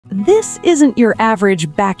This isn't your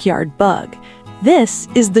average backyard bug. This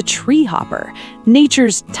is the treehopper,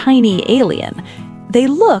 nature's tiny alien. They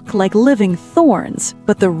look like living thorns,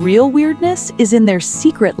 but the real weirdness is in their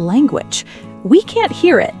secret language. We can't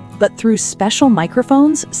hear it, but through special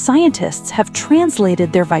microphones, scientists have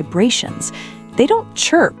translated their vibrations. They don't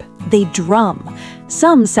chirp, they drum.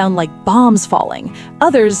 Some sound like bombs falling,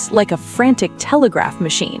 others like a frantic telegraph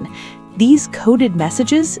machine. These coded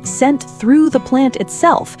messages sent through the plant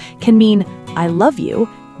itself can mean, "I love you,"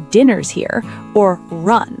 "dinner's here," or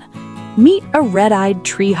 "run." Meet a red-eyed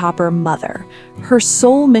treehopper mother. Her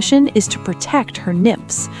sole mission is to protect her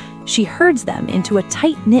nymphs. She herds them into a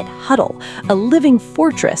tight-knit huddle, a living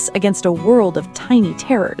fortress against a world of tiny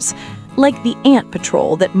terrors. Like the ant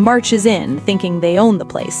patrol that marches in thinking they own the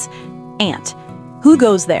place. Ant. Who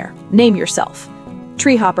goes there? Name yourself.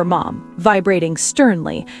 Treehopper mom, vibrating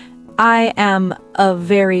sternly. I am a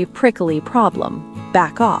very prickly problem.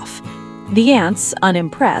 Back off. The ants,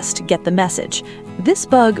 unimpressed, get the message. This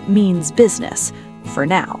bug means business, for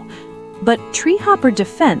now. But treehopper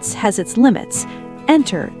defense has its limits.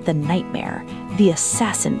 Enter the nightmare, the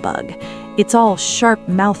assassin bug. It's all sharp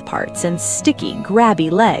mouthparts and sticky, grabby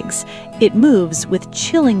legs. It moves with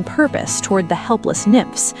chilling purpose toward the helpless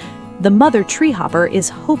nymphs. The mother treehopper is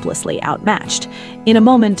hopelessly outmatched. In a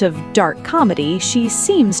moment of dark comedy, she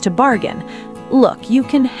seems to bargain. Look, you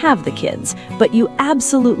can have the kids, but you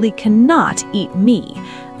absolutely cannot eat me.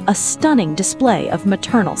 A stunning display of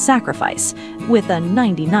maternal sacrifice, with a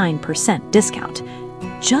 99% discount.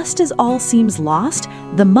 Just as all seems lost,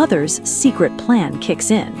 the mother's secret plan kicks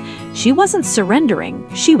in. She wasn't surrendering,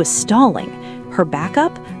 she was stalling. Her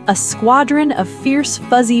backup? A squadron of fierce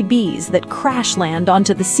fuzzy bees that crash land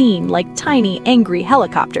onto the scene like tiny angry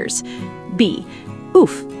helicopters. Bee.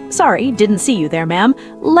 Oof, sorry, didn't see you there, ma'am.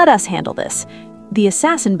 Let us handle this. The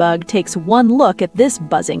assassin bug takes one look at this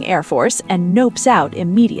buzzing air force and nopes out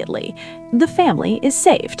immediately. The family is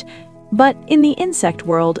saved. But in the insect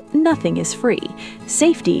world, nothing is free.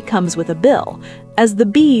 Safety comes with a bill. As the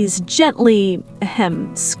bees gently,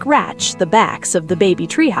 scratch the backs of the baby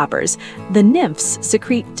treehoppers, the nymphs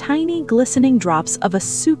secrete tiny glistening drops of a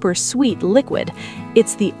super sweet liquid.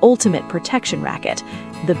 It's the ultimate protection racket.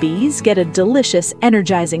 The bees get a delicious,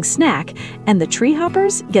 energizing snack, and the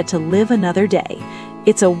treehoppers get to live another day.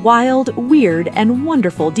 It's a wild, weird, and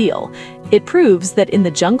wonderful deal. It proves that in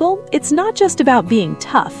the jungle, it's not just about being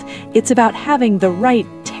tough, it's about having the right,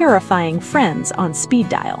 terrifying friends on speed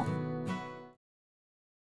dial.